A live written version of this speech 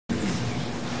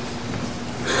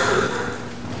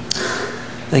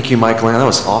Thank you, Michael. That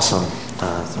was awesome.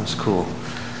 That was cool.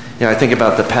 I think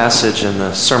about the passage in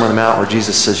the Sermon on the Mount where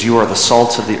Jesus says, "You are the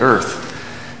salt of the earth."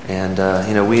 And,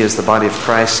 we as the body of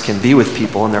Christ can be with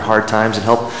people in their hard times and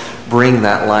help bring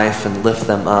that life and lift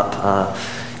them up.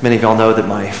 Many of y'all know that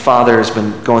my father has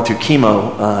been going through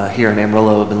chemo here in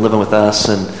Amarillo, been living with us.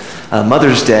 And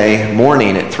Mother's Day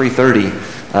morning at 3:30,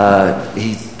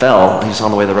 he fell. He was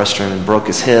on the way to the restroom and broke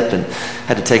his hip and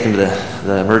had to take him to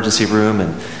the emergency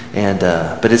room.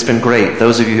 But it's been great.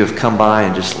 Those of you who have come by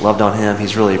and just loved on him,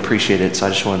 he's really appreciated it. So I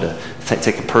just wanted to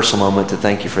take a personal moment to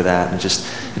thank you for that. And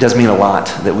it does mean a lot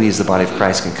that we as the body of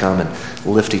Christ can come and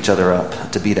lift each other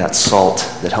up, to be that salt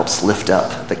that helps lift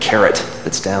up the carrot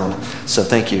that's down. So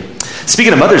thank you.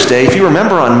 Speaking of Mother's Day, if you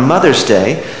remember on Mother's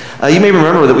Day, you may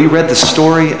remember that we read the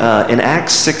story in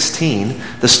Acts 16,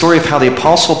 the story of how the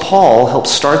Apostle Paul helped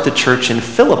start the church in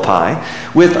Philippi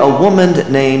with a woman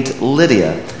named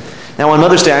Lydia. Now, on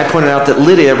Mother's Day, I pointed out that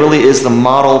Lydia really is the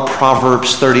model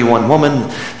Proverbs 31 woman.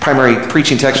 Primary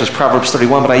preaching text was Proverbs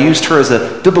 31, but I used her as a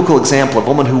biblical example of a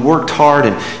woman who worked hard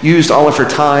and used all of her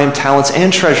time, talents,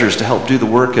 and treasures to help do the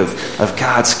work of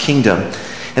God's kingdom.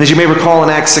 And as you may recall in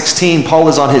Acts 16, Paul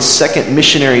is on his second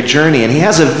missionary journey, and he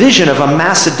has a vision of a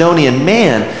Macedonian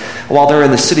man while they're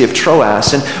in the city of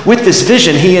Troas. And with this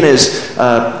vision, he and his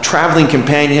traveling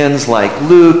companions like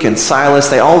Luke and Silas,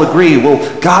 they all agree, well,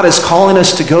 God is calling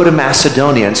us to go to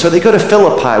Macedonia. And so they go to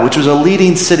Philippi, which was a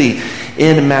leading city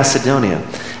in Macedonia.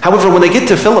 However, when they get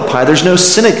to Philippi, there's no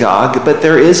synagogue, but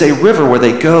there is a river where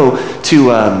they go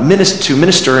to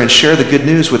minister and share the good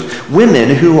news with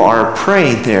women who are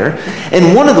praying there.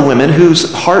 And one of the women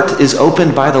whose heart is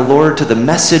opened by the Lord to the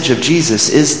message of Jesus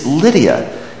is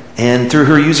Lydia. And through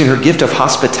her using her gift of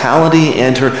hospitality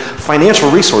and her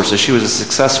financial resources, she was a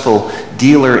successful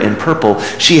dealer in purple.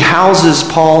 She houses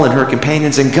Paul and her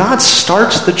companions, and God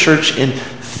starts the church in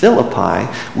Philippi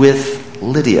with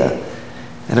Lydia.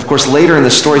 And of course, later in the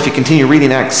story, if you continue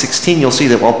reading Acts 16, you'll see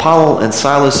that while Paul and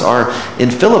Silas are in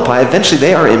Philippi, eventually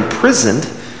they are imprisoned.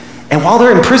 And while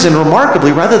they're in prison,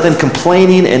 remarkably, rather than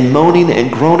complaining and moaning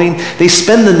and groaning, they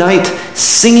spend the night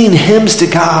singing hymns to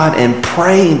God and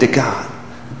praying to God.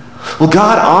 Well,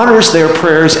 God honors their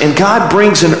prayers, and God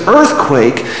brings an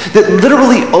earthquake that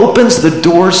literally opens the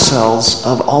door cells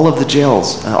of all of the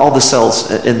jails, all the cells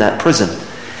in that prison.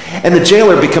 And the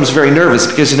jailer becomes very nervous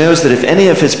because he knows that if any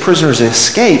of his prisoners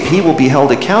escape, he will be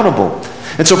held accountable.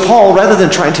 And so Paul, rather than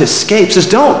trying to escape, says,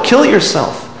 "Don't kill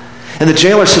yourself." And the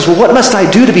jailer says, "Well, what must I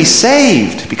do to be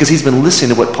saved?" Because he's been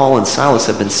listening to what Paul and Silas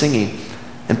have been singing.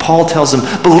 And Paul tells him,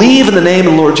 "Believe in the name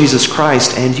of the Lord Jesus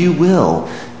Christ, and you will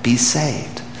be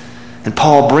saved." And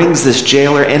Paul brings this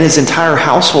jailer and his entire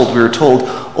household, we are told,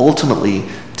 ultimately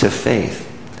to faith.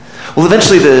 Well,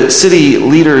 eventually the city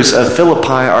leaders of Philippi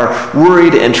are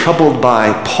worried and troubled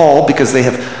by Paul because they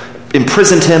have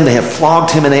imprisoned him, they have flogged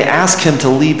him, and they ask him to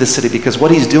leave the city because what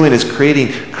he's doing is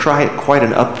creating quite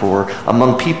an uproar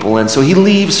among people. And so he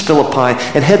leaves Philippi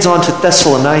and heads on to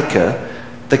Thessalonica,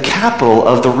 the capital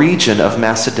of the region of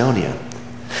Macedonia.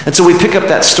 And so we pick up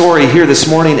that story here this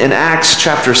morning in Acts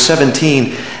chapter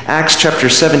 17. Acts chapter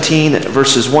 17,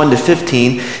 verses 1 to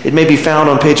 15. It may be found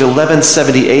on page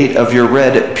 1178 of your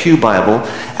red Pew Bible.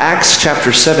 Acts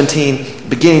chapter 17,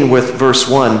 beginning with verse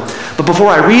 1. But before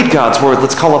I read God's word,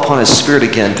 let's call upon his Spirit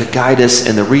again to guide us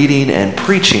in the reading and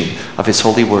preaching of his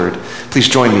holy word. Please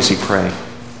join me as we pray.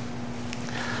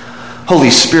 Holy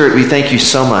Spirit, we thank you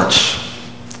so much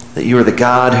that you are the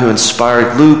God who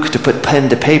inspired Luke to put pen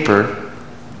to paper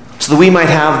so that we might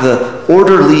have the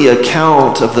orderly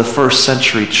account of the first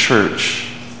century church,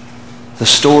 the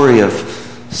story of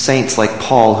saints like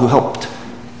Paul who helped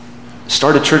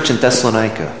start a church in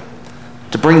Thessalonica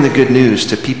to bring the good news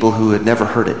to people who had never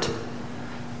heard it.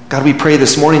 God, we pray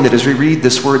this morning that as we read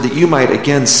this word, that you might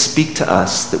again speak to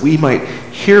us, that we might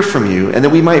hear from you, and that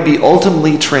we might be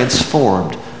ultimately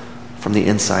transformed from the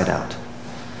inside out.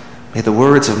 May the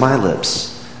words of my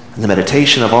lips and the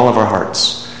meditation of all of our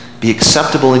hearts be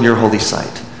acceptable in your holy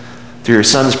sight. Through your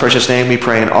Son's precious name we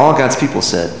pray, and all God's people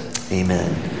said,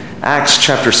 amen. Acts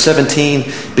chapter 17,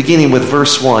 beginning with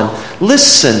verse 1.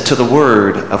 Listen to the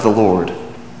word of the Lord.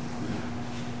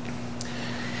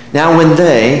 Now when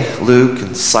they, Luke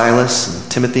and Silas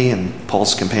and Timothy and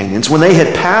Paul's companions, when they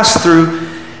had passed through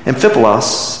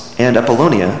Amphipolis and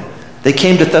Apollonia, they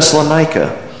came to Thessalonica,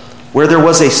 where there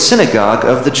was a synagogue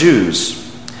of the Jews.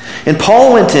 And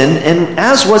Paul went in, and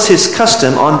as was his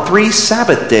custom, on 3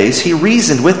 Sabbath days, he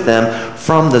reasoned with them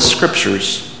from the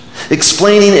Scriptures,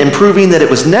 explaining and proving that it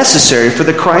was necessary for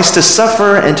the Christ to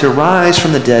suffer and to rise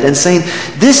from the dead, and saying,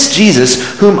 "This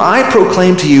Jesus, whom I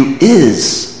proclaim to you,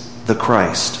 is the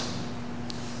Christ."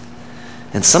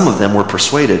 And some of them were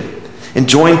persuaded, and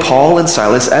joined Paul and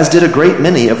Silas, as did a great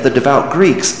many of the devout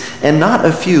Greeks, and not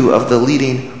a few of the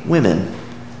leading women.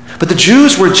 But the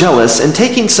Jews were jealous, and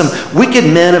taking some wicked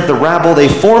men of the rabble, they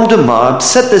formed a mob,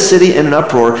 set the city in an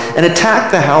uproar, and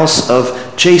attacked the house of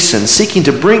Jason, seeking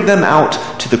to bring them out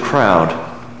to the crowd.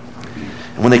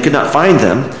 And when they could not find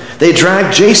them, they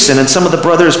dragged Jason and some of the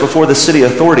brothers before the city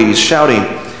authorities, shouting,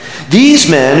 "These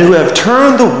men who have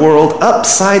turned the world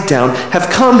upside down have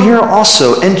come here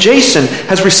also, and Jason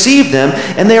has received them,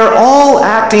 and they are all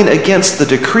acting against the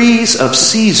decrees of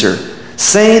Caesar,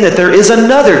 saying that there is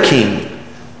another king,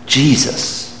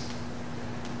 Jesus."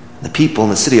 The people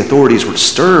and the city authorities were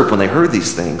disturbed when they heard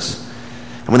these things.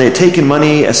 And when they had taken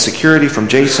money as security from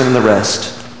Jason and the rest,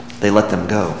 they let them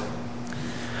go.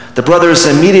 The brothers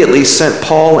immediately sent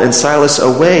Paul and Silas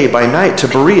away by night to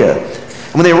Berea.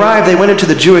 And when they arrived, they went into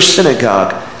the Jewish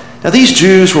synagogue. Now these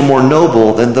Jews were more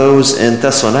noble than those in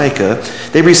Thessalonica.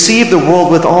 They received the word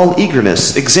with all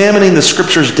eagerness, examining the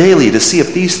scriptures daily to see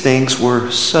if these things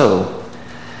were so.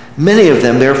 Many of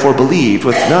them therefore believed,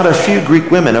 with not a few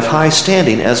Greek women of high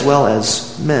standing as well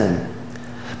as men.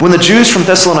 But when the Jews from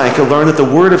Thessalonica learned that the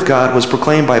word of God was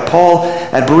proclaimed by Paul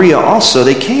at Berea also,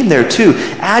 they came there too,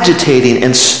 agitating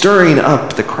and stirring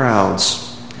up the crowds.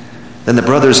 Then the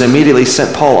brothers immediately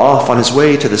sent Paul off on his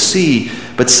way to the sea,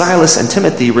 but Silas and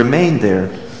Timothy remained there.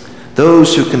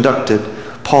 Those who conducted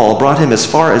Paul brought him as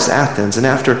far as Athens, and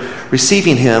after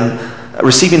receiving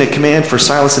a command for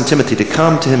Silas and Timothy to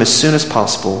come to him as soon as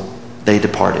possible, they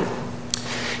departed.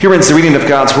 Here ends the reading of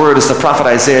God's word. As the prophet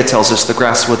Isaiah tells us, the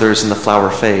grass withers and the flower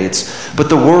fades, but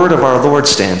the word of our Lord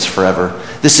stands forever.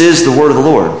 This is the word of the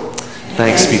Lord.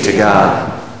 Thanks be to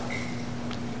God.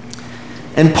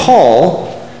 And Paul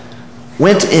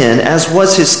went in, as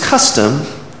was his custom,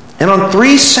 and on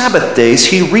 3 Sabbath days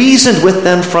he reasoned with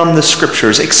them from the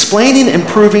Scriptures, explaining and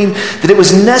proving that it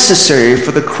was necessary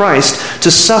for the Christ to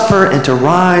suffer and to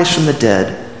rise from the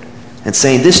dead, and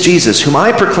saying, "This Jesus, whom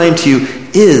I proclaim to you,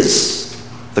 is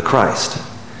the Christ."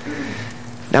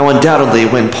 Now undoubtedly,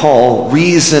 when Paul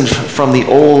reasoned from the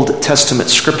Old Testament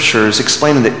Scriptures,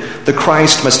 explaining that the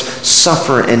Christ must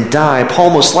suffer and die,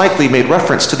 Paul most likely made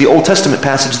reference to the Old Testament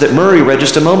passage that Murray read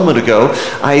just a moment ago,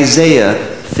 Isaiah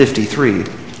 53.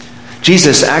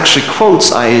 Jesus actually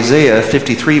quotes Isaiah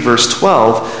 53 verse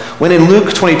 12, when in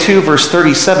Luke 22 verse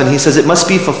 37 he says, "It must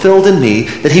be fulfilled in me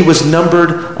that he was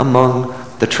numbered among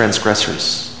the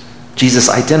transgressors." Jesus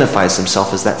identifies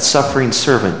himself as that suffering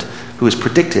servant who is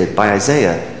predicted by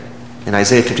Isaiah in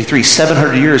Isaiah 53,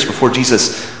 700 years before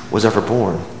Jesus was ever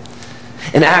born.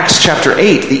 In Acts chapter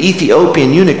 8, the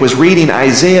Ethiopian eunuch was reading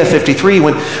Isaiah 53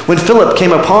 when Philip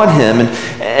came upon him,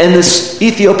 and this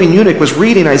Ethiopian eunuch was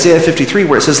reading Isaiah 53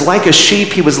 where it says, "Like a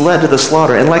sheep he was led to the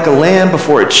slaughter, and like a lamb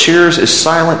before its shearers is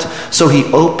silent, so he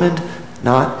opened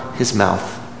not his mouth."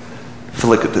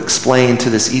 Philip explained to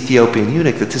this Ethiopian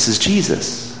eunuch that this is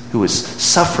Jesus, who has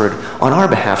suffered on our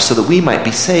behalf so that we might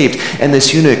be saved. And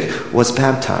this eunuch was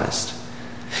baptized.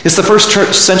 Yes, the first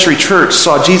century church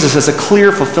saw Jesus as a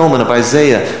clear fulfillment of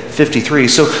Isaiah 53.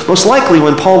 So most likely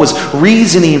when Paul was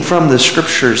reasoning from the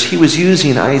Scriptures, he was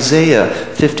using Isaiah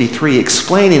 53,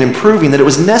 explaining and proving that it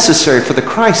was necessary for the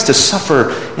Christ to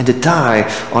suffer and to die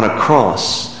on a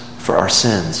cross for our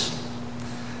sins.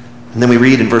 And then we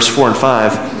read in verse 4 and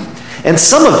 5, "And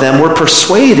some of them were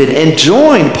persuaded and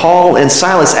joined Paul and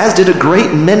Silas, as did a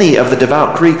great many of the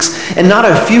devout Greeks, and not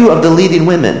a few of the leading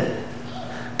women.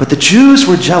 But the Jews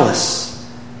were jealous,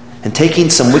 and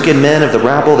taking some wicked men of the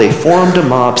rabble, they formed a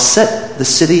mob, set the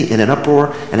city in an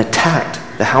uproar, and attacked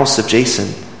the house of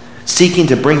Jason, seeking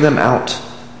to bring them out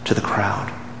to the crowd."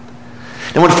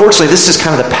 Now, unfortunately, this is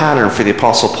kind of the pattern for the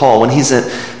Apostle Paul when he's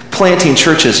planting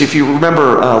churches. If you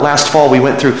remember last fall, we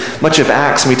went through much of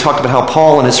Acts, and we talked about how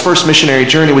Paul in his first missionary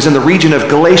journey was in the region of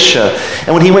Galatia.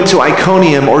 And when he went to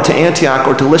Iconium or to Antioch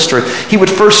or to Lystra, he would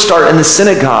first start in the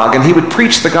synagogue, and he would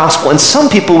preach the gospel. And some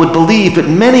people would believe, but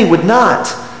many would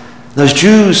not. Those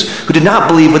Jews who did not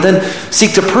believe would then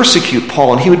seek to persecute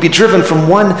Paul, and he would be driven from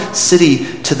one city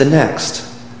to the next.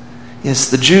 Yes,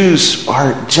 the Jews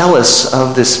are jealous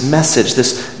of this message,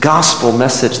 this gospel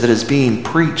message that is being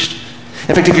preached.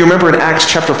 In fact, if you remember in Acts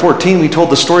chapter 14, we told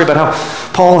the story about how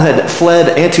Paul had fled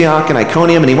Antioch and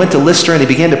Iconium, and he went to Lystra and he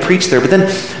began to preach there. But then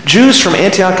Jews from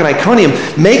Antioch and Iconium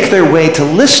make their way to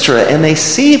Lystra, and they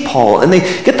see Paul, and they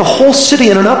get the whole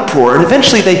city in an uproar, and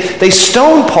eventually they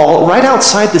stone Paul right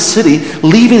outside the city,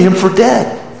 leaving him for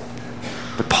dead.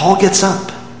 But Paul gets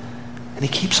up, and he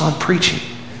keeps on preaching.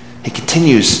 He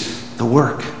continues the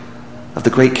work of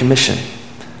the Great Commission,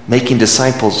 making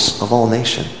disciples of all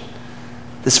nations.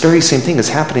 This very same thing is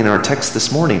happening in our text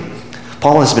this morning.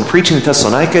 Paul has been preaching in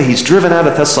Thessalonica. He's driven out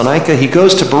of Thessalonica. He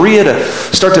goes to Berea to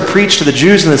start to preach to the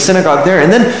Jews in the synagogue there.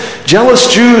 And then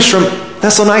jealous Jews from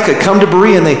Thessalonica come to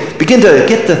Berea, and they begin to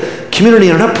get the community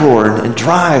in an uproar and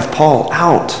drive Paul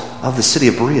out of the city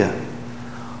of Berea.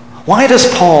 Why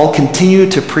does Paul continue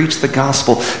to preach the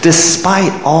gospel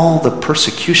despite all the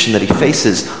persecution that he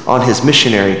faces on his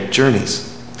missionary journeys?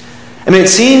 I mean, it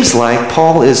seems like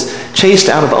Paul is chased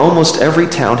out of almost every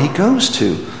town he goes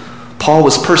to. Paul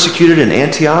was persecuted in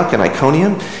Antioch and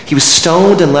Iconium. He was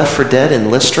stoned and left for dead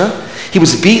in Lystra. He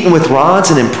was beaten with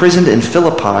rods and imprisoned in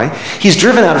Philippi. He's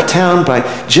driven out of town by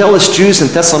jealous Jews in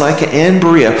Thessalonica and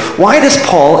Berea. Why does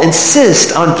Paul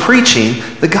insist on preaching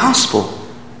the gospel?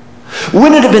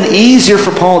 Wouldn't it have been easier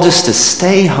for Paul just to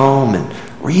stay home and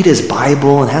read his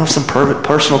Bible and have some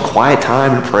personal quiet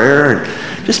time and prayer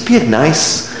and just be a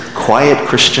nice, quiet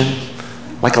Christian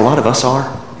like a lot of us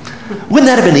are? Wouldn't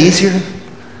that have been easier?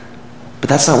 But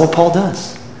that's not what Paul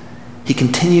does. He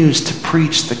continues to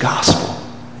preach the gospel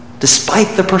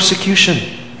despite the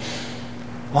persecution.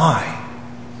 Why?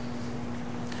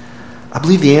 I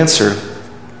believe the answer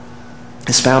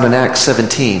is found in Acts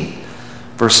 17,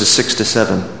 verses 6 to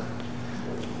 7,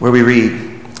 where we read,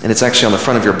 and it's actually on the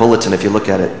front of your bulletin if you look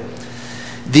at it.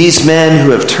 These men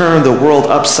who have turned the world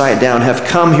upside down have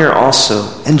come here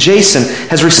also, and Jason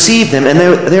has received them, and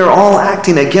they are all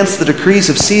acting against the decrees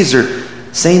of Caesar,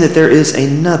 saying that there is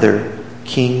another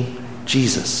King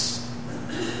Jesus.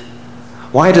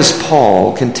 Why does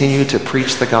Paul continue to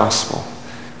preach the gospel?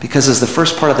 Because as the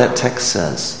first part of that text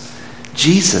says,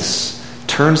 Jesus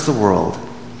turns the world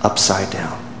upside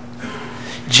down.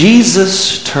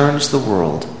 Jesus turns the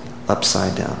world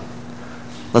upside down.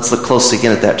 Let's look closely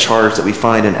again at that charge that we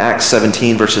find in Acts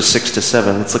 17, verses 6 to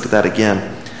 7. Let's look at that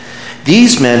again.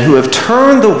 These men who have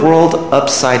turned the world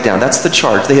upside down, that's the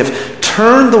charge. They have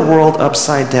turned the world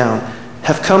upside down,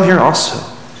 have come here also.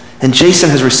 And Jason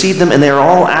has received them, and they are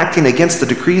all acting against the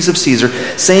decrees of Caesar,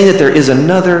 saying that there is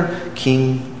another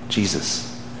King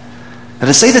Jesus. Now,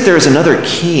 to say that there is another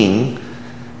king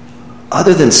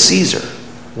other than Caesar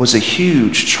was a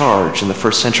huge charge in the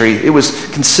first century. It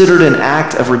was considered an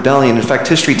act of rebellion. In fact,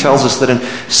 history tells us that in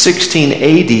 16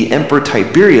 AD, Emperor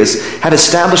Tiberius had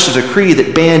established a decree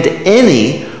that banned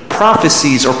any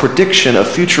prophecies or prediction of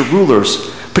future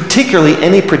rulers, particularly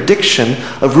any prediction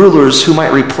of rulers who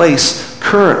might replace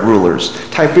current rulers.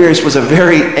 Tiberius was a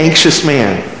very anxious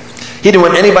man. He didn't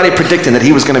want anybody predicting that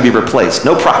he was going to be replaced.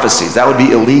 No prophecies. That would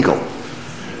be illegal.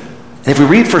 And if we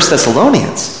read 1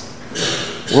 Thessalonians,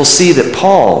 we'll see that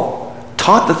Paul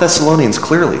taught the Thessalonians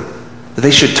clearly that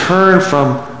they should turn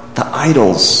from the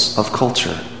idols of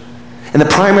culture. And the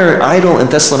primary idol in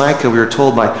Thessalonica, we were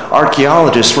told by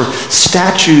archaeologists, were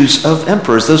statues of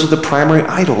emperors. Those were the primary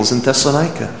idols in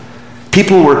Thessalonica.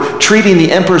 People were treating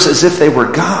the emperors as if they were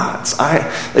gods.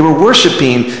 They were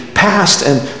worshiping past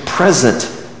and present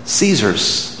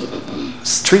Caesars,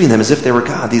 treating them as if they were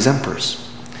God, these emperors.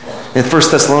 In 1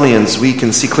 Thessalonians, we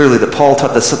can see clearly that Paul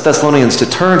taught the Thessalonians to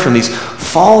turn from these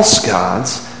false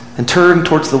gods and turn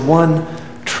towards the one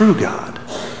true God,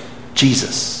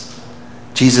 Jesus.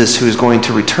 Jesus, who is going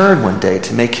to return one day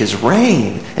to make his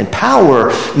reign and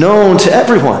power known to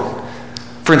everyone.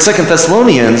 For in 2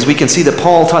 Thessalonians, we can see that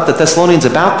Paul taught the Thessalonians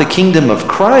about the kingdom of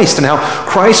Christ and how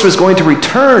Christ was going to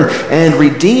return and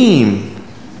redeem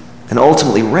and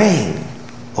ultimately reign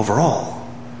over all.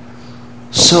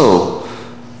 So,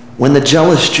 when the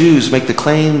jealous Jews make the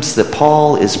claims that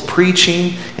Paul is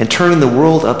preaching and turning the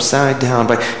world upside down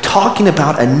by talking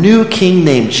about a new king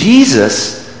named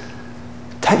Jesus,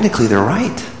 technically they're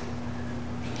right.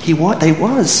 They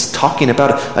was talking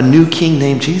about a new king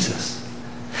named Jesus.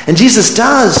 And Jesus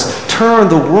does turn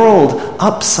the world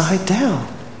upside down.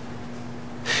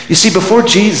 You see, before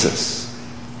Jesus,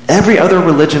 every other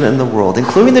religion in the world,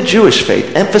 including the Jewish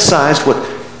faith, emphasized what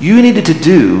you needed to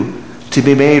do to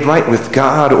be made right with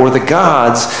God or the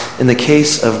gods in the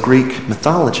case of Greek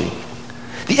mythology.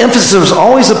 The emphasis was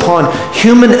always upon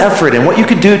human effort and what you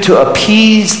could do to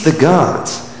appease the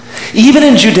gods. Even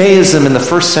in Judaism in the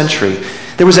first century,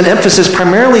 there was an emphasis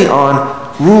primarily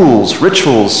on rules,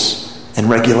 rituals, and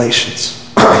regulations.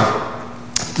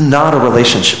 Not a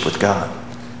relationship with God.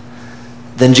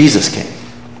 Then Jesus came.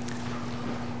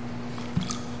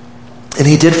 And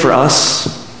he did for us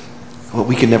what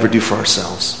we could never do for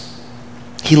ourselves.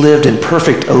 He lived in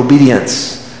perfect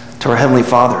obedience to our Heavenly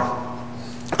Father.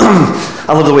 I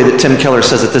love the way that Tim Keller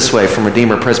says it this way from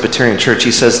Redeemer Presbyterian Church.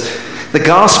 He says, the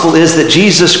gospel is that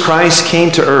Jesus Christ came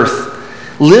to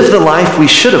earth, lived the life we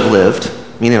should have lived,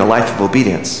 meaning a life of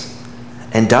obedience,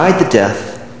 and died the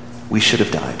death we should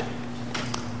have died.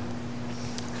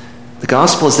 The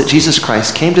gospel is that Jesus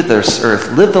Christ came to this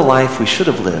earth, lived the life we should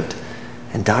have lived,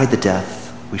 and died the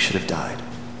death we should have died.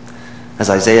 As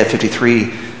Isaiah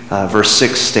 53, verse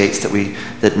 6 states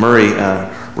that Murray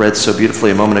read so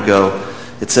beautifully a moment ago,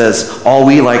 it says, "All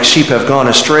we like sheep have gone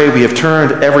astray. We have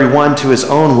turned every one to his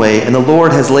own way, and the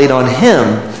Lord has laid on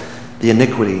him the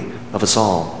iniquity of us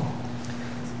all."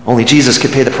 Only Jesus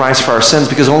could pay the price for our sins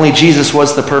because only Jesus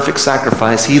was the perfect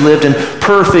sacrifice. He lived in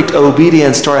perfect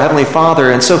obedience to our Heavenly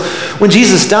Father. And so when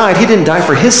Jesus died, he didn't die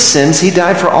for his sins. He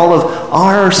died for all of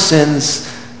our sins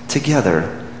together.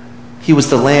 He was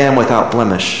the Lamb without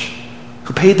blemish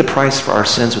who paid the price for our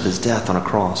sins with his death on a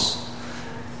cross.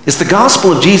 It's the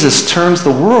gospel of Jesus turns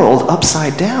the world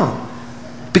upside down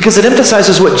because it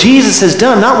emphasizes what Jesus has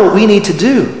done, not what we need to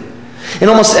do. In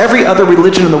almost every other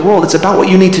religion in the world, it's about what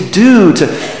you need to do to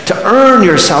earn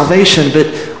your salvation. But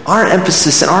our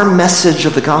emphasis and our message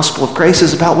of the gospel of grace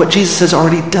is about what Jesus has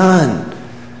already done.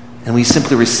 And we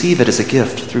simply receive it as a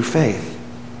gift through faith.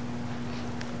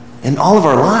 In all of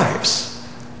our lives,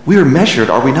 we are measured,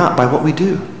 are we not, by what we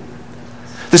do?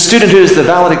 The student who is the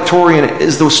valedictorian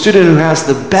is the student who has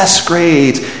the best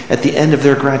grades at the end of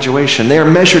their graduation. They are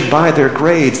measured by their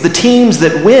grades. The teams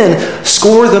that win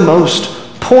score the most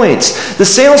points. The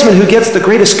salesman who gets the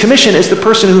greatest commission is the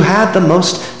person who had the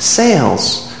most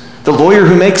sales. The lawyer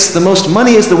who makes the most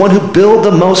money is the one who billed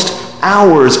the most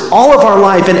hours. All of our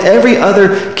life in every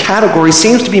other category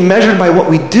seems to be measured by what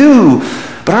we do.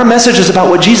 But our message is about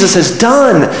what Jesus has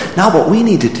done, not what we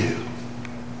need to do.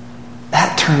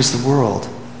 That turns the world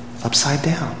upside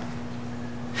down.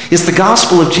 Yes, the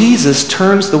gospel of Jesus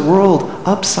turns the world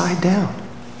upside down.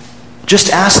 Just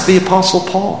ask the Apostle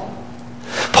Paul.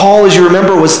 Paul, as you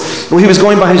remember, he was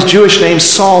going by his Jewish name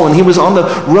Saul, and he was on the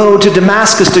road to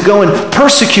Damascus to go and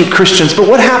persecute Christians. But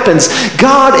what happens?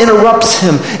 God interrupts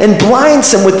him and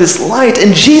blinds him with this light,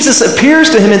 and Jesus appears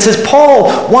to him and says, "Paul,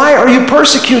 why are you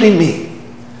persecuting me?"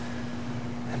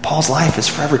 And Paul's life is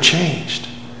forever changed.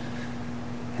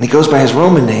 And he goes by his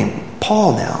Roman name,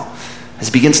 Paul now, as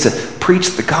he begins to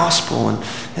preach the gospel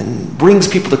and brings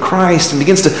people to Christ and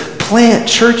begins to plant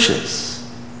churches.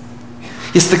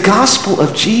 Yes, the gospel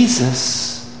of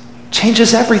Jesus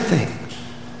changes everything.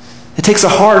 It takes a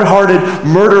hard-hearted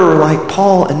murderer like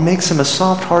Paul and makes him a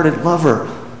soft-hearted lover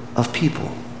of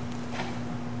people.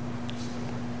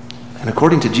 And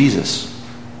according to Jesus,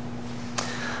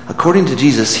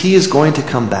 he is going to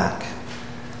come back.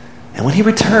 And when he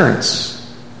returns,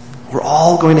 we're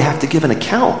all going to have to give an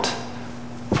account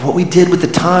of what we did with the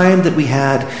time that we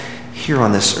had here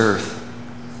on this earth.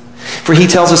 For he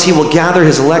tells us he will gather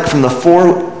his elect from the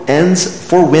four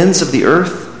winds of the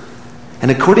earth.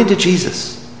 And according to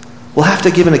Jesus, we'll have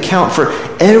to give an account for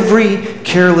every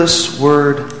careless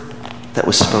word that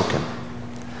was spoken.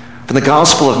 From the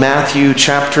Gospel of Matthew,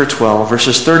 chapter 12,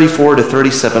 verses 34 to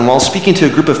 37, while speaking to a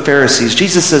group of Pharisees,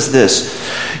 Jesus says this,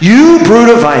 "You brood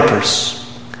of vipers,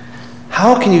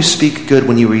 how can you speak good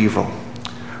when you are evil?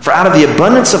 For out of the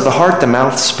abundance of the heart the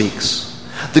mouth speaks.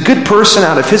 The good person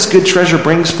out of his good treasure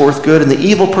brings forth good, and the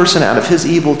evil person out of his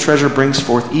evil treasure brings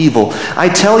forth evil. I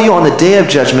tell you, on the day of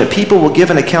judgment, people will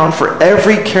give an account for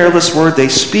every careless word they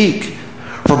speak.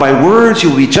 For by words you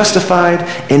will be justified,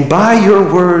 and by your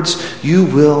words you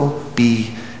will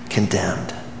be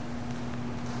condemned."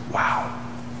 Wow.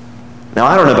 Now,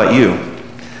 I don't know about you,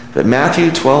 but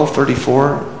Matthew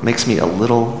 12:34 makes me a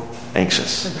little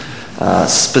anxious.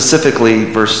 Specifically,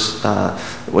 verse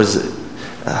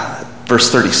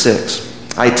 36.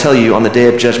 I tell you, on the day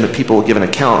of judgment, people will give an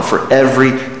account for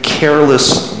every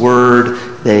careless word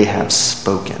they have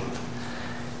spoken.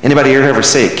 Anybody here ever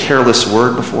say a careless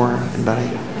word before?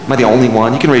 Anybody? Am I the only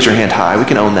one? You can raise your hand high. We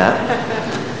can own that.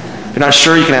 If you're not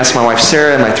sure, you can ask my wife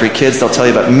Sarah and my 3 kids. They'll tell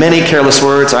you about many careless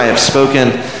words I have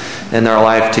spoken in our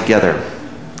life together.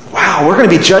 Wow, we're going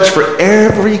to be judged for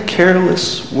every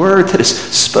careless word that is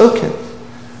spoken.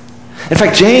 In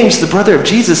fact, James, the brother of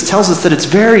Jesus, tells us that it's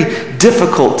very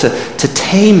difficult to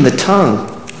tame the tongue.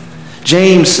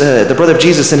 James, the brother of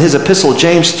Jesus, in his epistle,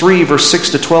 James 3, verse 6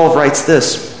 to 12, writes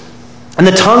this, "And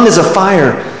the tongue is a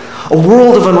fire, a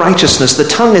world of unrighteousness. The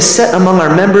tongue is set among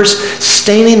our members,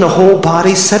 staining the whole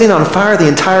body, setting on fire the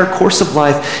entire course of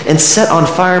life, and set on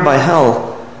fire by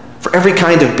hell. For every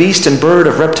kind of beast and bird,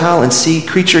 of reptile and sea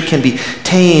creature can be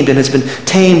tamed and has been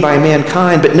tamed by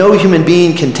mankind, but no human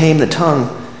being can tame the tongue.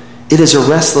 It is a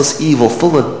restless evil,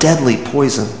 full of deadly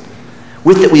poison.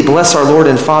 With it we bless our Lord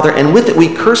and Father, and with it we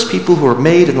curse people who are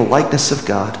made in the likeness of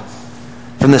God.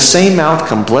 From the same mouth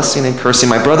come blessing and cursing.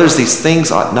 My brothers, these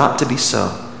things ought not to be so.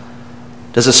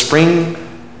 Does a spring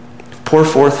pour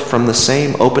forth from the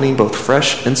same opening both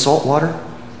fresh and salt water?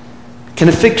 Can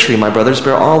a fig tree, my brothers,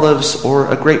 bear olives,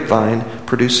 or a grapevine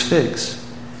produce figs?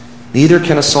 Neither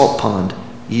can a salt pond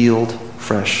yield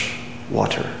fresh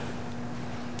water.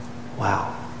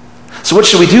 Wow. So what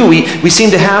should we do? We seem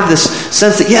to have this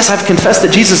sense that, yes, I've confessed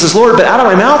that Jesus is Lord, but out of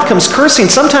my mouth comes cursing,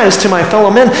 sometimes to my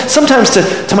fellow men, sometimes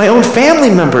to my own family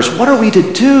members. What are we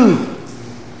to do?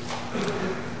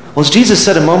 Well, as Jesus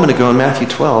said a moment ago in Matthew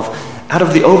 12, out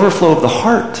of the overflow of the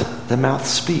heart, the mouth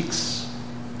speaks.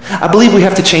 I believe we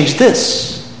have to change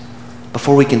this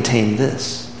before we can tame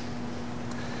this.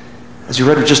 As you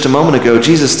read just a moment ago,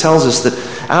 Jesus tells us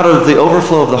that out of the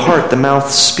overflow of the heart, the mouth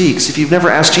speaks. If you've never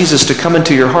asked Jesus to come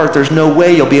into your heart, there's no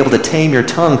way you'll be able to tame your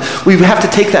tongue. We have to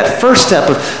take that first step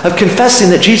of confessing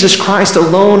that Jesus Christ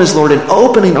alone is Lord and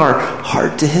opening our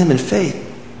heart to him in faith.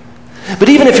 But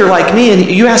even if you're like me and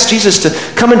you asked Jesus to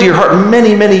come into your heart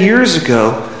many, many years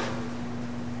ago,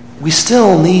 we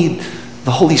still need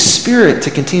the Holy Spirit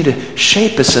to continue to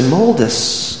shape us and mold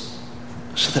us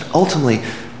so that ultimately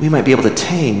we might be able to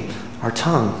tame our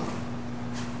tongue.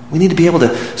 We need to be able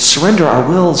to surrender our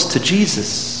wills to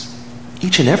Jesus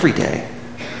each and every day,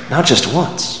 not just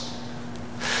once.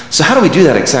 So how do we do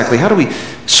that exactly? How do we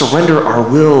surrender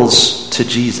our wills to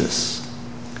Jesus?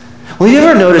 Well, have you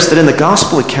ever noticed that in the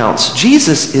gospel accounts,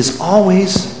 Jesus is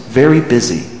always very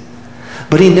busy,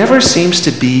 but he never seems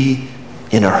to be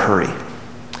in a hurry.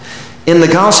 In the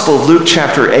Gospel of Luke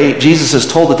chapter 8, Jesus is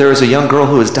told that there is a young girl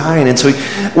who is dying. And so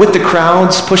with the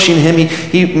crowds pushing him,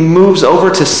 he moves over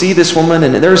to see this woman.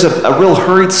 And there's a real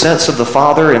hurried sense of the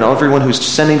Father and everyone who's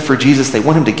sending for Jesus. They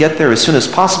want him to get there as soon as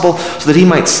possible so that he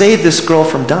might save this girl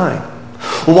from dying.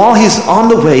 Well, while he's on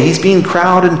the way, he's being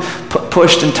crowded and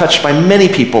pushed and touched by many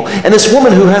people. And this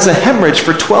woman who has a hemorrhage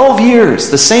for 12 years,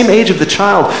 the same age of the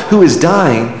child who is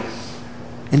dying,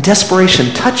 in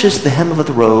desperation, touches the hem of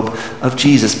the robe of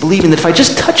Jesus, believing that if I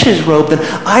just touch his robe, then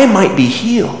I might be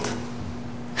healed.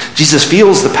 Jesus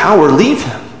feels the power leave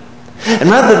him. And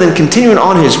rather than continuing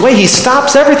on his way, he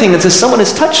stops everything and says, someone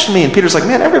has touched me. And Peter's like,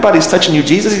 man, everybody's touching you,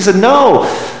 Jesus. He said, no,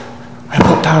 I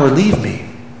felt power leave me.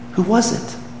 Who was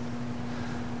it?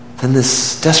 Then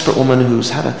this desperate woman who's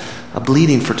had a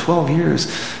bleeding for 12 years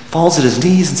falls at his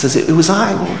knees and says, it was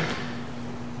I, Lord.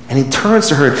 And he turns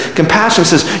to her, compassion,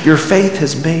 says, your faith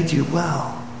has made you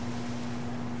well.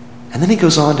 And then he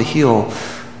goes on to heal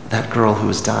that girl who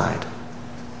has died.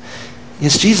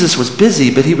 Yes, Jesus was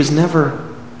busy, but he was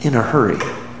never in a hurry.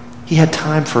 He had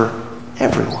time for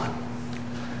everyone.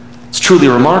 It's truly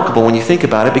remarkable when you think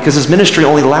about it, because his ministry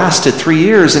only lasted 3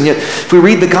 years, and yet if we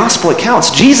read the gospel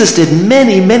accounts, Jesus did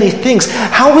many, many things.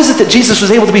 How is it that Jesus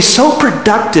was able to be so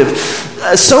productive,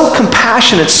 so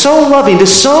compassionate, so loving to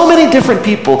so many different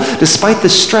people, despite the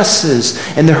stresses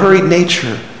and the hurried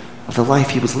nature of the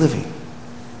life he was living?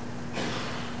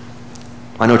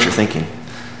 I know what you're thinking.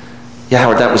 Yeah,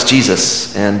 Howard, that was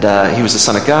Jesus, and he was the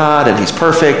Son of God, and he's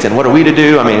perfect, and what are we to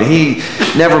do? I mean, he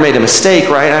never made a mistake,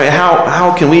 right? I mean,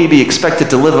 how can we be expected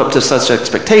to live up to such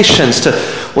expectations, to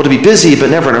be busy but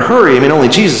never in a hurry? I mean, only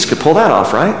Jesus could pull that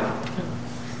off, right?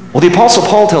 Well, the Apostle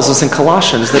Paul tells us in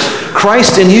Colossians that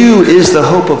Christ in you is the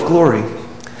hope of glory.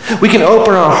 We can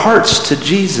open our hearts to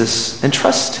Jesus and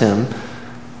trust him,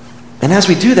 and as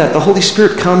we do that, the Holy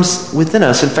Spirit comes within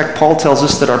us. In fact, Paul tells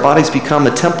us that our bodies become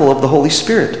a temple of the Holy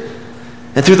Spirit.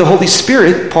 And through the Holy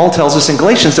Spirit, Paul tells us in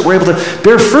Galatians that we're able to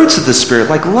bear fruits of the Spirit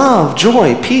like love,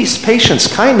 joy, peace, patience,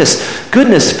 kindness,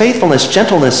 goodness, faithfulness,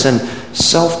 gentleness, and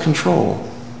self-control.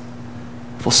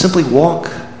 We'll simply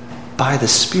walk by the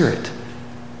Spirit.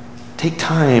 Take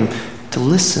time to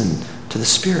listen to the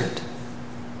Spirit.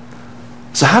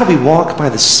 So how do we walk by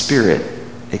the Spirit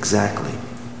exactly?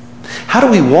 How do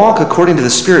we walk according to the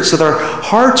Spirit so that our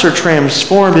hearts are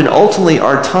transformed and ultimately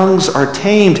our tongues are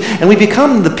tamed and we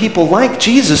become the people like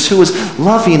Jesus, who was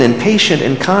loving and patient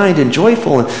and kind and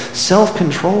joyful and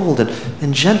self-controlled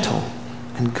and gentle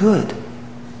and good?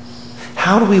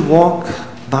 How do we walk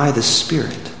by the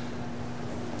Spirit?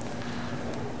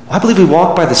 I believe we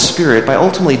walk by the Spirit by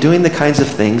ultimately doing the kinds of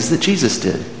things that Jesus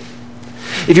did.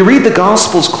 If you read the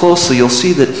Gospels closely, you'll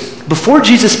see that before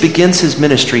Jesus begins his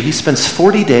ministry, he spends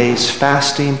 40 days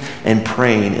fasting and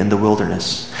praying in the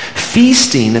wilderness,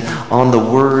 feasting on the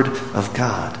Word of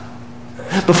God.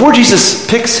 Before Jesus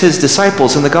picks his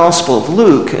disciples in the Gospel of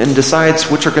Luke and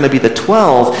decides which are going to be the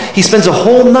 12, he spends a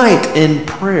whole night in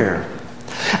prayer.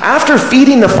 After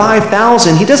feeding the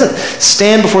 5,000, he doesn't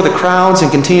stand before the crowds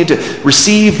and continue to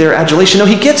receive their adulation. No,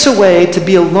 he gets away to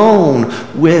be alone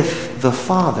with the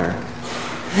Father.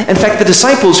 In fact, the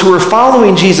disciples who were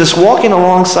following Jesus, walking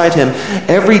alongside him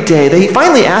every day, they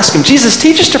finally asked him, Jesus,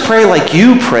 teach us to pray like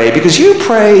you pray, because you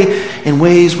pray in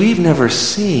ways we've never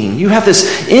seen. You have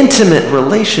this intimate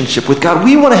relationship with God.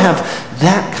 We want to have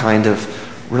that kind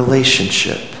of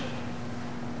relationship.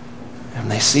 And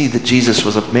they see that Jesus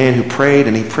was a man who prayed,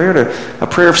 and he prayed a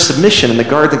prayer of submission in the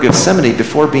Garden of Gethsemane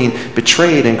before being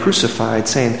betrayed and crucified,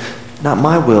 saying, not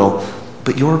my will,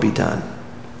 but your be done.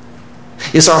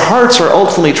 Yes, our hearts are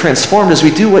ultimately transformed as we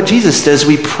do what Jesus does.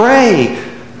 We pray,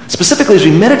 specifically as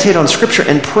we meditate on Scripture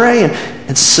and pray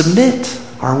and submit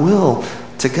our will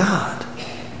to God.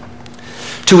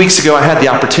 2 weeks ago, I had the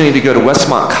opportunity to go to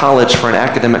Westmont College for an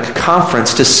academic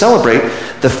conference to celebrate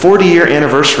the 40-year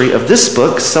anniversary of this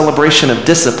book, Celebration of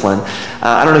Discipline.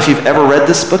 I don't know if you've ever read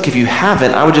this book. If you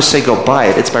haven't, I would just say go buy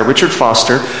it. It's by Richard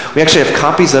Foster. We actually have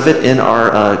copies of it in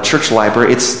our church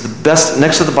library. It's the best,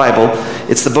 next to the Bible,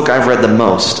 it's the book I've read the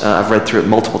most. I've read through it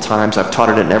multiple times. I've taught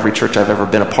it in every church I've ever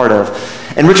been a part of.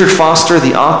 And Richard Foster,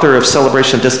 the author of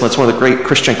Celebration of Discipline, it's one of the great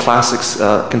Christian classics,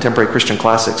 contemporary Christian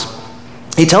classics.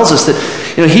 He tells us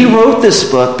that he wrote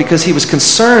this book because he was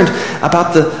concerned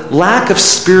about the lack of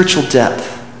spiritual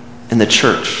depth in the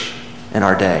church in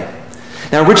our day.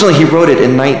 Now, originally he wrote it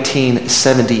in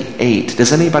 1978.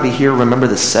 Does anybody here remember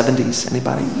the 70s?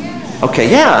 Anybody? Okay,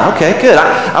 yeah, okay, good.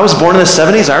 I was born in the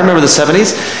 70s. I remember the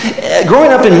 70s.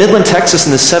 Growing up in Midland, Texas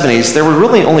in the 70s, there were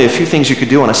really only a few things you could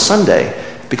do on a Sunday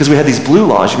because we had these blue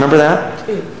laws. You remember that?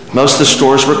 Most of the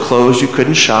stores were closed. You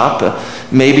couldn't shop.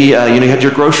 Maybe you had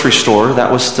your grocery store. That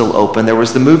was still open. There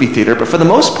was the movie theater. But for the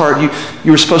most part,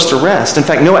 you were supposed to rest. In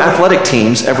fact, no athletic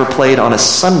teams ever played on a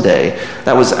Sunday.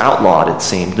 That was outlawed, it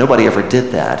seemed. Nobody ever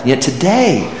did that. Yet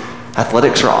today,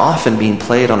 athletics are often being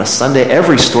played on a Sunday.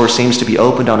 Every store seems to be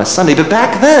opened on a Sunday. But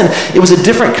back then, it was a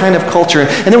different kind of culture.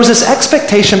 And there was this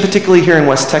expectation, particularly here in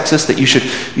West Texas, that you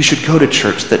should go to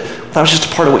church, that was just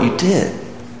a part of what you did.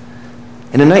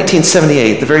 And in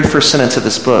 1978, the very first sentence of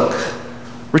this book,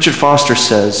 Richard Foster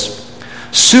says,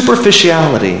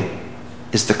 superficiality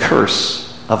is the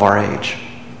curse of our age.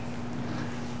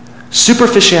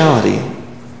 Superficiality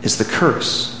is the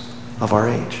curse of our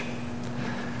age.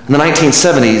 In the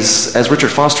 1970s, as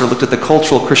Richard Foster looked at the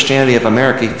cultural Christianity of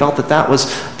America, he felt that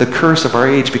was the curse of our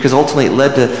age because ultimately it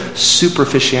led to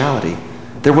superficiality.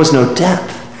 There was no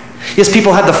depth. Yes,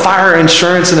 people had the fire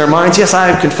insurance in their minds. Yes, I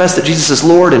have confessed that Jesus is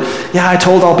Lord, and yeah, I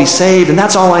told I'll be saved, and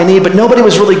that's all I need. But nobody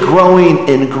was really growing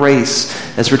in grace,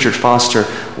 as Richard Foster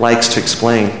likes to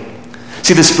explain.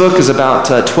 See, this book is about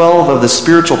 12 of the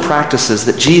spiritual practices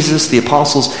that Jesus, the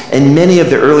apostles, and many of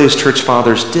the earliest church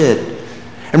fathers did.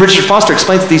 And Richard Foster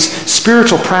explains that these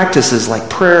spiritual practices like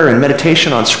prayer and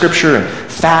meditation on Scripture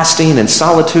and fasting and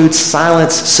solitude,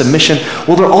 silence, submission,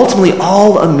 well, they're ultimately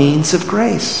all a means of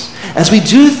grace. As we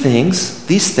do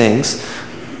these things,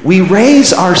 we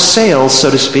raise our sails,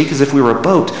 so to speak, as if we were a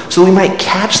boat, so that we might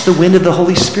catch the wind of the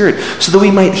Holy Spirit, so that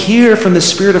we might hear from the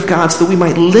Spirit of God, so that we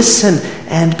might listen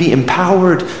and be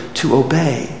empowered to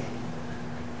obey.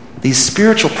 These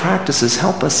spiritual practices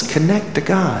help us connect to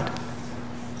God,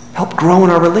 help grow in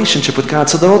our relationship with God,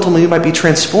 so that ultimately we might be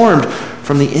transformed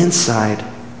from the inside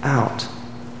out.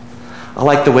 I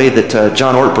like the way that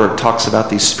John Ortberg talks about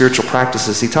these spiritual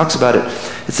practices. He talks about it.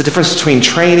 It's the difference between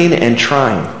training and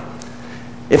trying.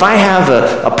 If I have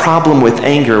a problem with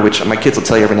anger, which my kids will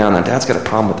tell you every now and then, Dad's got a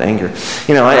problem with anger.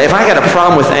 If I got a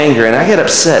problem with anger and I get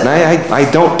upset and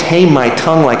I don't tame my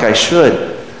tongue like I should,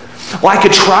 well, I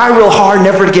could try real hard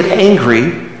never to get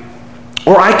angry,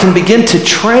 or I can begin to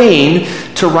train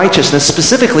to righteousness.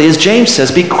 Specifically, as James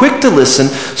says, be quick to listen,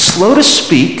 slow to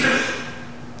speak,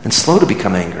 and slow to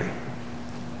become angry.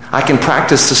 I can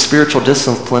practice the spiritual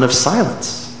discipline of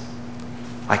silence.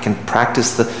 I can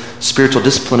practice the spiritual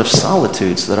discipline of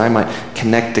solitude so that I might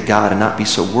connect to God and not be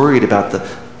so worried about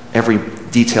every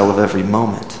detail of every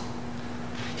moment.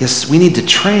 Yes, we need to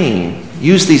train,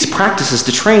 use these practices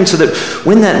to train so that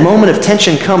when that moment of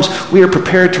tension comes, we are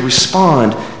prepared to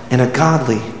respond in a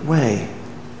godly way.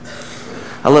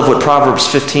 I love what Proverbs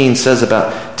 15 says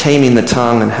about taming the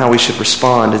tongue and how we should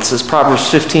respond. It says, Proverbs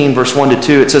 15, verse 1 to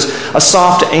 2, it says, a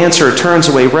soft answer turns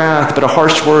away wrath, but a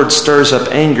harsh word stirs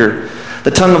up anger. The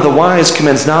tongue of the wise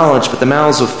commends knowledge, but the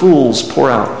mouths of fools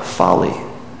pour out folly.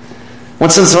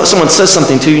 When someone says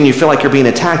something to you and you feel like you're being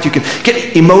attacked, you can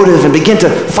get emotive and begin to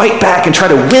fight back and try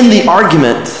to win the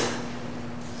argument.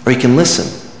 Or you can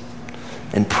listen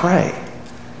and pray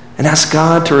and ask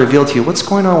God to reveal to you what's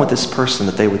going on with this person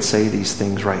that they would say these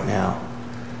things right now.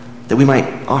 That we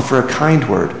might offer a kind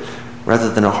word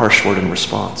rather than a harsh word in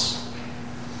response.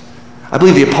 I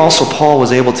believe the Apostle Paul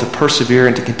was able to persevere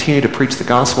and to continue to preach the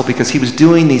gospel because he was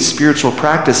doing these spiritual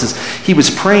practices. He was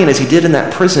praying as he did in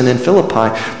that prison in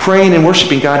Philippi, praying and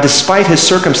worshiping God despite his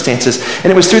circumstances.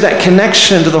 And it was through that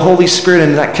connection to the Holy Spirit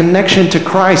and that connection to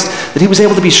Christ that he was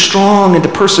able to be strong and to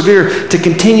persevere, to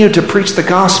continue to preach the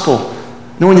gospel,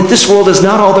 knowing that this world is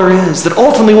not all there is, that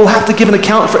ultimately we'll have to give an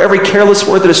account for every careless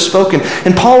word that is spoken.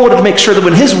 And Paul wanted to make sure that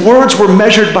when his words were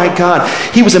measured by God,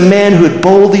 he was a man who had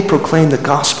boldly proclaimed the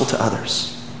gospel to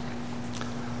others.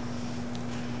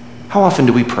 How often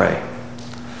do we pray?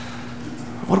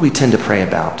 What do we tend to pray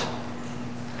about?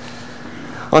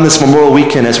 On this Memorial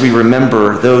Weekend, as we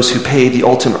remember those who paid the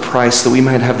ultimate price that we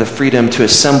might have the freedom to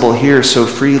assemble here so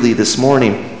freely this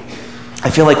morning, I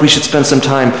feel like we should spend some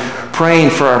time praying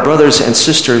for our brothers and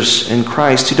sisters in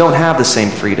Christ who don't have the same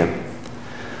freedom.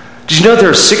 Did you know there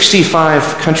are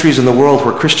 65 countries in the world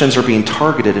where Christians are being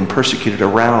targeted and persecuted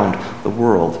around the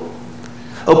world?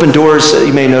 Open Doors,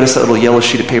 you may notice that little yellow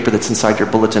sheet of paper that's inside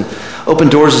your bulletin. Open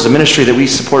Doors is a ministry that we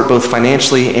support both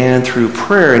financially and through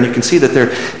prayer, and you can see that there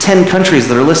are 10 countries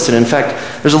that are listed. In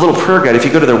fact, there's a little prayer guide. If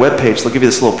you go to their webpage, they'll give you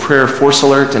this little prayer force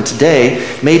alert, and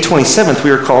today, May 27th, we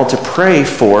are called to pray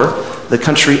for the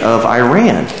country of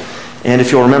Iran. And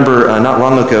if you'll remember, not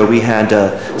long ago, we had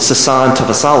Sasan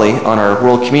Tavasali on our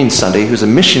World Communion Sunday, who's a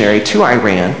missionary to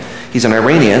Iran. He's an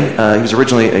Iranian. He was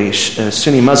originally a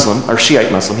Sunni Muslim, or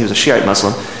Shiite Muslim. He was a Shiite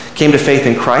Muslim. Came to faith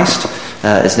in Christ,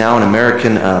 is now an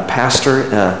American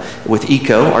pastor with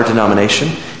ECO, our denomination.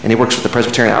 And he works with the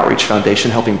Presbyterian Outreach Foundation,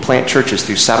 helping plant churches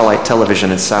through satellite television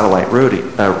and satellite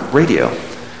radio.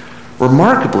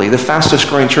 Remarkably, the fastest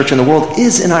growing church in the world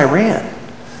is in Iran.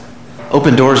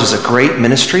 Open Doors is a great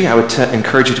ministry. I would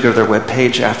encourage you to go to their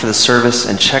webpage after the service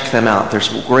and check them out. There's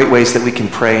great ways that we can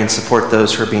pray and support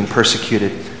those who are being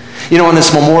persecuted. You know, on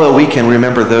this Memorial Weekend, we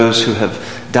remember those who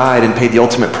have died and paid the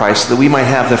ultimate price so that we might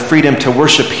have the freedom to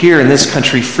worship here in this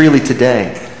country freely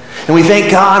today. And we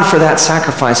thank God for that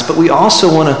sacrifice, but we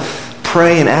also want to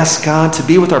pray and ask God to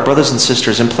be with our brothers and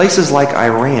sisters in places like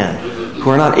Iran who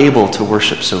are not able to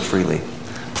worship so freely.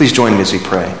 Please join me as we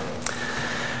pray.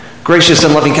 Gracious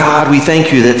and loving God, we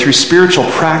thank you that through spiritual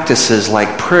practices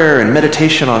like prayer and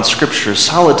meditation on Scripture,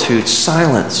 solitude,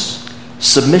 silence,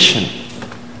 submission,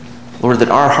 Lord, that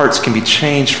our hearts can be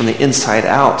changed from the inside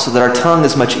out so that our tongue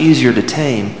is much easier to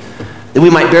tame, that we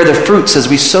might bear the fruits as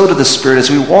we sow to the Spirit, as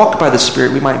we walk by the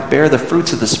Spirit, we might bear the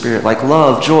fruits of the Spirit like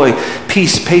love, joy,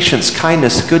 peace, patience,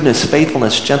 kindness, goodness,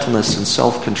 faithfulness, gentleness, and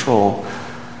self-control.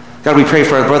 God, we pray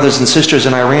for our brothers and sisters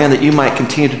in Iran that you might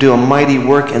continue to do a mighty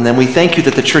work in them. We thank you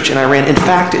that the church in Iran, in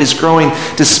fact, is growing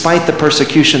despite the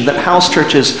persecution, that house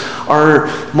churches are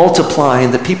multiplying,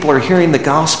 that people are hearing the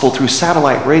gospel through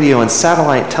satellite radio and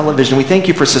satellite television. We thank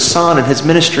you for Sasan and his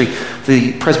ministry,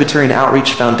 the Presbyterian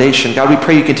Outreach Foundation. God, we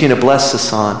pray you continue to bless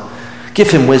Sasan. Give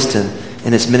him wisdom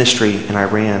in his ministry in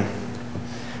Iran.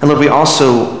 And Lord, we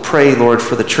also pray, Lord,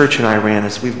 for the church in Iran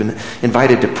as we've been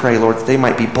invited to pray, Lord, that they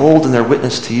might be bold in their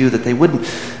witness to you, that they would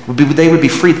be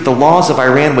free, that the laws of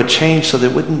Iran would change so that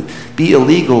it wouldn't be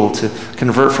illegal to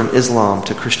convert from Islam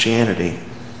to Christianity.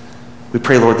 We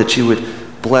pray, Lord, that you would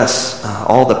bless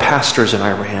all the pastors in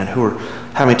Iran who are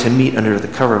having to meet under the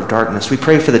cover of darkness. We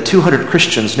pray for the 200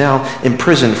 Christians now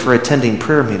imprisoned for attending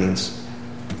prayer meetings.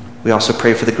 We also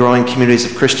pray for the growing communities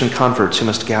of Christian converts who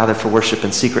must gather for worship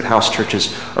in secret house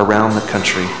churches around the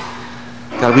country.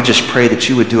 God, we just pray that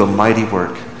you would do a mighty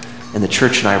work in the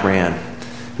church in Iran.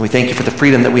 And we thank you for the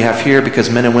freedom that we have here because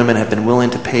men and women have been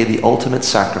willing to pay the ultimate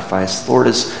sacrifice. Lord,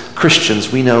 as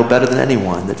Christians, we know better than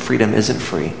anyone that freedom isn't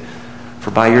free.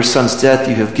 For by your Son's death,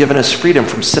 you have given us freedom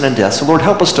from sin and death. So Lord,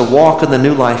 help us to walk in the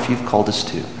new life you've called us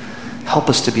to. Help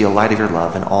us to be a light of your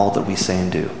love in all that we say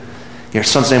and do. In your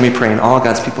Son's name we pray, and all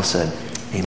God's people said,